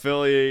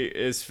 Philly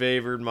is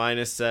favored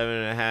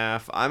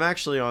 -7.5. I'm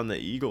actually on the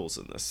Eagles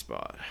in this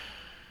spot.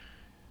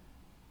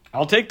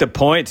 I'll take the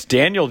points.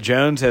 Daniel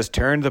Jones has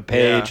turned the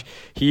page. Yeah.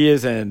 He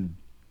is a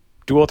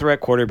dual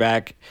threat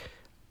quarterback,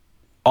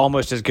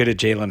 almost as good as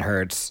Jalen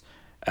Hurts.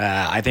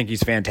 I think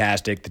he's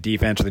fantastic. The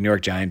defense of the New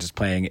York Giants is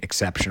playing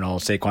exceptional.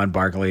 Saquon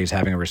Barkley is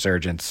having a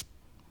resurgence.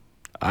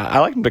 I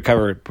like him to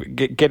cover,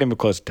 get him a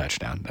close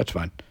touchdown. That's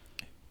fine.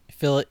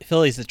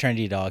 Philly's the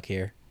trendy dog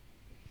here.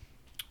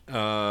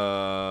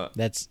 Uh,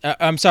 That's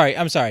I'm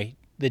sorry.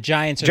 The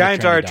Giants are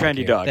Giants the are a trendy trendy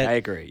here. dog. I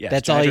agree. Yes,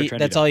 that's Giants all. are a trendy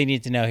That's dog. all you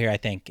need to know here. I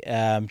think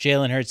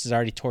Jalen Hurts has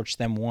already torched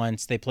them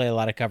once. They play a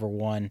lot of cover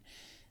one.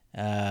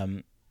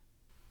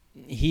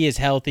 He is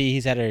healthy.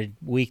 He's had a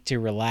week to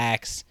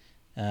relax.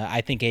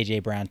 I think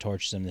AJ Brown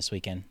torches them this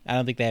weekend. I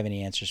don't think they have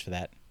any answers for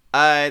that.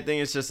 I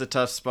think it's just a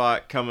tough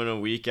spot coming a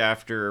week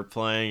after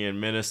playing in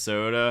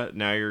Minnesota.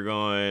 Now you're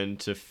going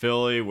to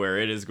Philly, where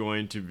it is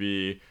going to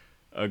be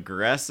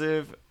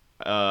aggressive.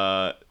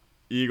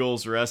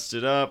 Eagles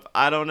rested up.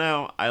 I don't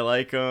know. I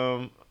like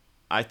them.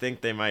 I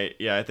think they might.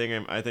 Yeah, I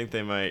think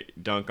they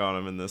might dunk on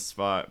them in this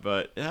spot.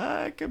 But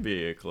it could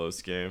be a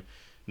close game.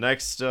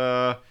 Next,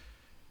 the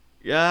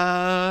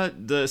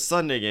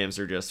Sunday games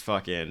are just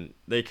fucking.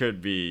 They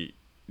could be.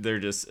 They're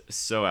just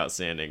so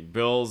outstanding.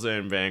 Bills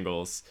and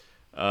Bengals.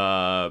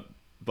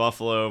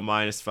 Buffalo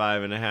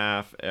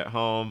 -5.5 at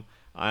home.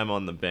 I'm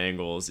on the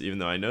Bengals, even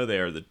though I know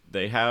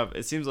they have.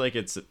 It seems like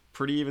it's a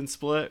pretty even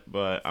split,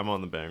 but I'm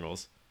on the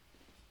Bengals.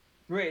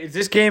 Wait, is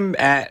this game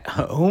at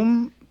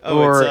home Oh,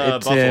 or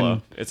it's Buffalo.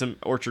 in? It's in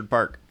Orchard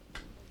Park.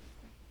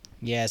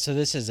 Yeah, so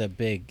this is a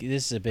big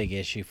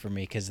issue for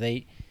me because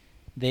they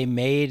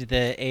made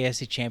the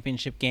AFC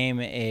Championship game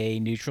a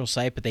neutral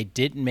site, but they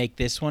didn't make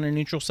this one a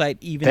neutral site,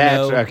 even though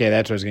That's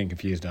what I was getting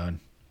confused on.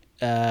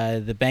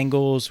 the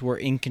Bengals were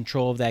in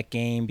control of that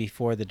game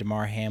before the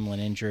DeMar Hamlin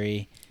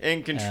injury.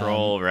 In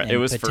control, right? and It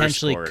was first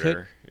potentially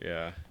quarter.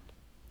 Yeah.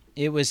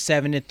 It was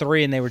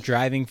 7-3, and they were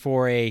driving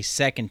for a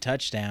second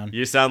touchdown.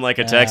 You sound like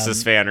a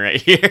Texas fan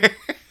right here.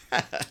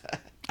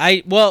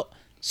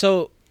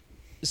 So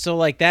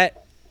like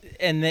that,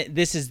 and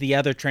this is the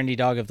other trendy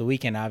dog of the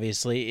weekend.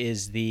 Obviously,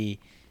 is the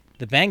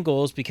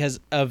Bengals because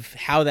of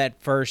how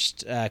that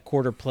first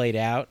quarter played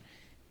out,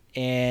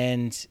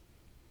 and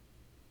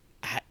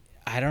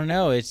I don't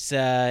know. It's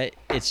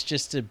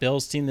just a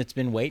Bills team that's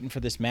been waiting for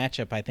this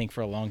matchup, I think,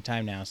 for a long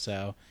time now.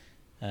 So,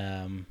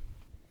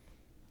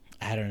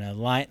 I don't know.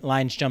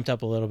 Lines jumped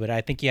up a little bit.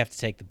 I think you have to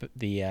take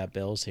the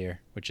Bills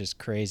here, which is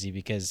crazy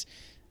because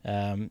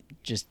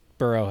just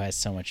Burrow has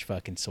so much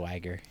fucking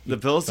swagger. The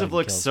He Bills have fucking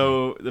looked kills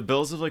so me. the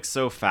Bills have looked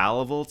so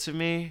fallible to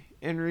me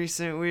in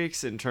recent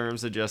weeks in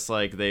terms of just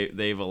like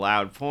they've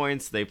allowed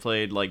points, they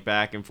played like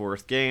back and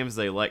forth games,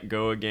 they let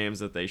go of games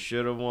that they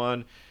should have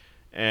won.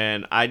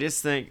 And I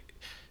just think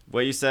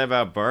what you said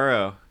about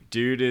Burrow,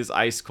 dude is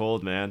ice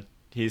cold, man.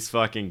 He's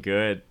fucking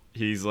good.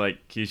 He's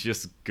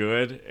just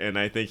good, and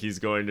I think he's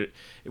going to.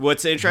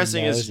 What's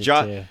interesting is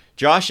knows it too.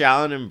 Josh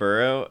Allen and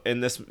Burrow,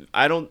 and this,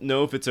 I don't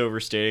know if it's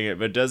overstating it,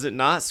 but does it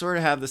not sort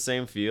of have the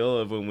same feel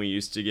of when we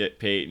used to get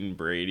Peyton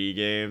Brady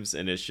games,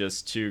 and it's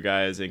just two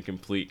guys in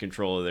complete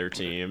control of their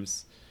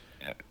teams?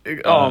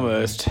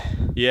 Almost.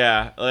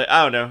 Yeah, like,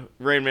 I don't know.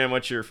 Rain Man,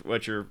 what's your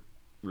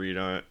read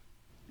on it?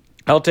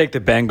 I'll take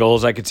the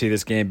Bengals. I could see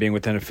this game being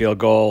within a field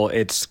goal.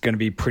 It's going to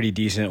be pretty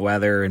decent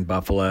weather in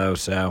Buffalo,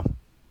 so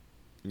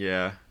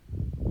Yeah.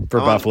 for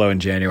Buffalo in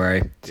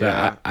January. So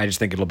Yeah. I just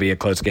think it'll be a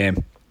close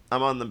game.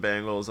 I'm on the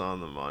Bengals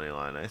on the money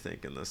line, I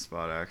think, in this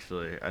spot,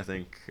 actually. I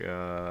think,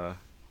 I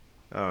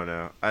don't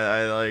know.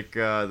 I like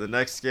the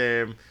next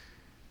game.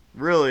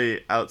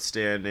 Really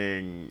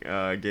outstanding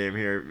game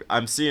here.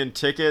 I'm seeing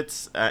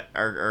tickets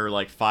are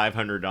like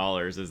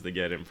 $500 is the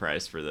get-in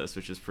price for this,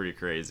 which is pretty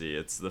crazy.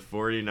 It's the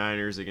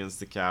 49ers against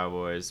the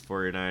Cowboys.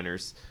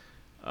 49ers,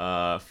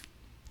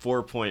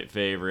 4-point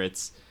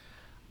favorites.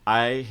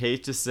 I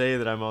hate to say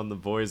that I'm on the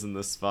boys in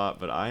this spot,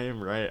 but I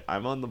am right.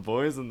 I'm on the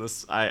boys in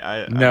this.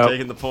 I'm Nope.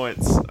 taking the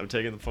points. I'm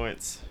taking the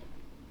points.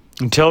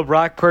 Until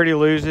Brock Purdy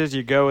loses,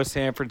 you go with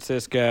San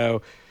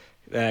Francisco.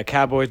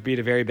 Cowboys beat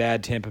a very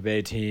bad Tampa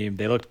Bay team.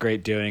 They looked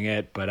great doing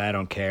it, but I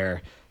don't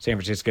care. San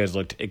Francisco's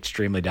looked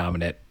extremely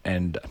dominant,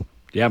 and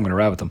yeah, I'm going to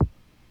ride with them.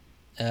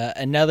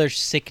 Another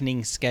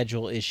sickening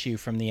schedule issue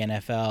from the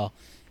NFL.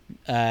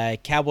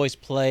 Cowboys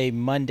play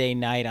Monday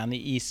night on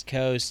the East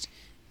Coast,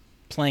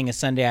 playing a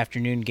Sunday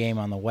afternoon game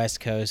on the West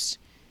Coast.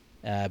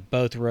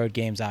 Both road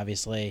games,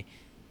 obviously.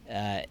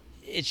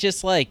 It's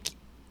just like,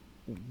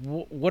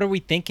 what are we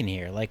thinking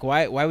here? Like,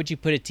 why would you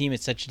put a team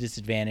at such a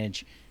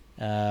disadvantage?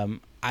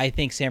 I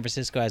think San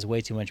Francisco has way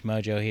too much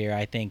mojo here.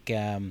 I think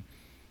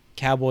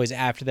Cowboys,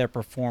 after their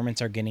performance,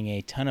 are getting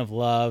a ton of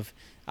love.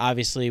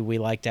 Obviously, we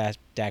like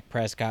Dak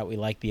Prescott. We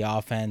like the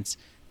offense.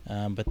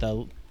 But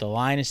the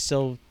line is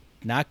still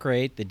not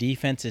great. The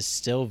defense is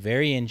still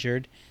very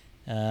injured.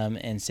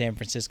 And San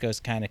Francisco's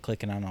kind of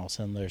clicking on all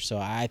cylinders. So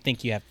I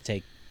think you have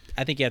to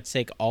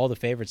take all the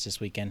favorites this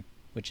weekend,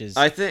 which is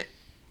I think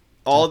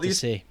all tough to these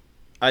see.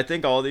 I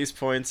think all these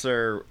points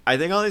are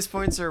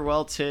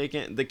well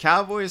taken. The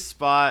Cowboys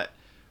spot,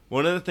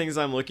 one of the things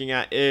I'm looking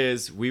at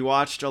is we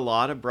watched a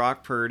lot of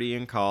Brock Purdy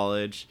in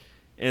college,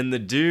 and the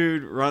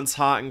dude runs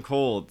hot and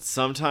cold.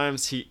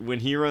 Sometimes when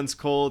he runs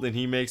cold and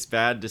he makes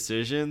bad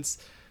decisions,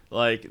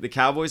 like the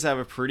Cowboys have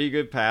a pretty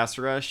good pass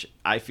rush.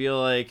 I feel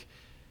like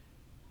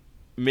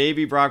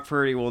maybe Brock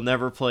Purdy will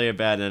never play a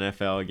bad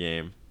NFL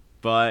game,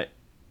 but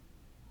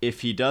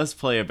if he does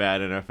play a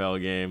bad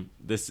NFL game,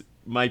 this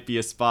might be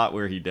a spot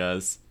where he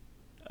does.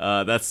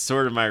 That's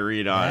sort of my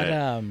read on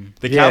it.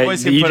 The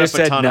Cowboys can you put just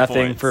up a said ton nothing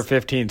of points. for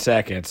 15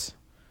 seconds.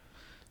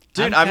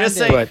 Dude, I'm I'm just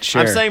kinda- saying. But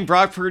sure. I'm saying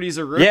Brock Purdy's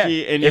a rookie, Yeah,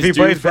 and if he's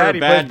he plays due for bad, a he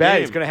plays bad bad.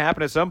 game. It's going to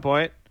happen at some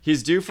point.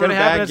 He's due for a gonna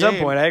happen bad at some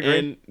game, point, I agree.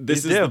 and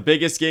this He's is due. the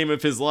biggest game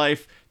of his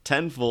life,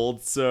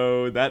 tenfold.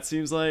 So that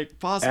seems like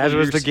possible. As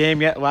was the game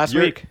last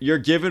week. You're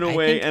giving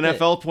away think that-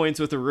 NFL points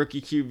with a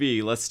rookie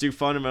QB. Let's do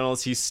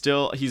fundamentals.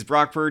 He's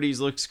Brock Purdy. He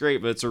looks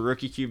great, but it's a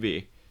rookie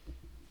QB.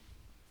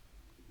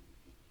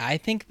 I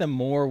think the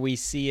more we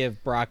see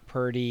of Brock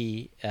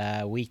Purdy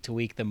week to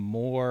week, the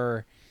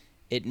more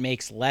it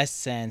makes less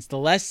sense. The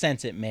less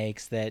sense it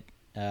makes that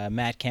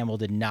Matt Campbell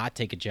did not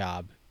take a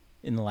job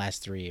in the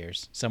last 3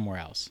 years somewhere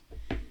else.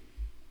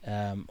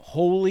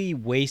 Wholly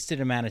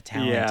wasted amount of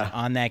talent Yeah.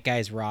 on that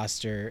guy's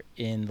roster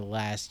in the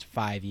last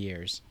 5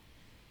 years.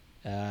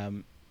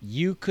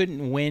 You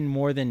couldn't win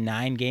more than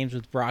 9 games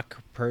with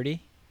Brock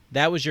Purdy.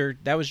 That was your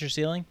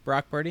ceiling,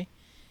 Brock Purdy.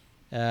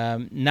 Not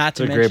to That's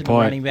a great mention the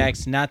point. running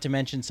backs, not to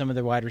mention some of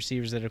the wide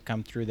receivers that have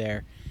come through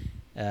there.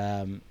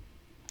 And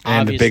the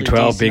Obviously Big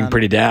 12 decent being on-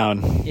 pretty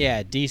down.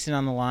 Yeah, decent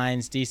on the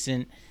lines,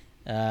 decent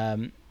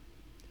on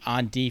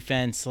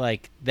defense.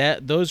 Like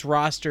that, those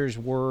rosters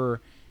were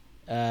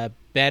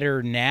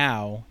better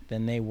now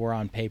than they were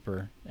on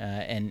paper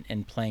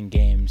and playing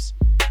games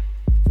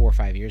 4 or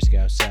 5 years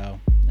ago. So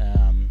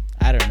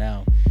I don't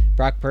know.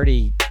 Brock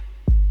Purdy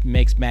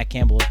makes Matt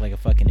Campbell look like a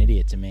fucking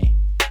idiot to me.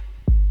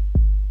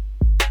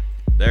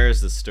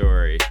 There's the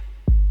story.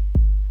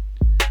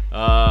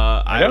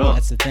 I don't.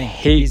 That's the thing.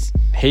 Hate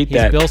He's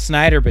that. Bill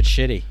Snyder, but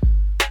shitty.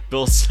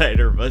 Bill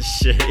Snyder, but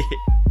shitty.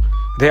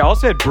 They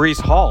also had Brees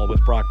Hall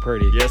with Brock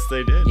Purdy. Yes,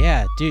 they did.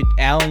 Yeah, dude.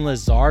 Alan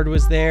Lazard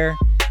was there.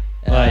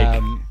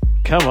 Like,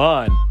 come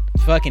on.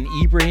 Fucking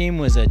Ibrahim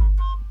was a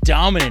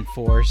dominant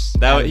force. out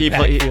That of he the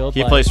play, backfield,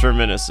 he like- plays for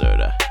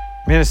Minnesota.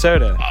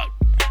 Minnesota.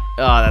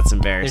 Oh, that's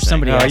embarrassing. There's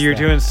somebody Oh, else you're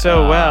there. doing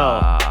so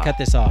well. Cut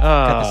this off.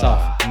 Cut this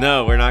off.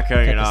 No, we're not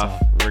cutting Cut it this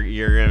off. off.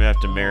 You're gonna have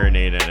to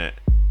marinate in it.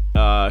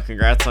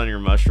 Congrats on your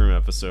mushroom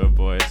episode,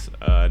 boys.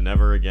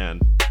 Never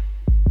again.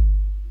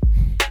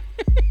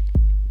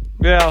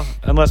 Well,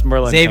 unless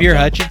Merlin. Xavier comes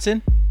on.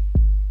 Hutchinson,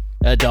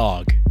 a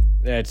dog.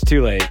 Yeah, it's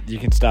too late. You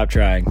can stop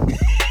trying.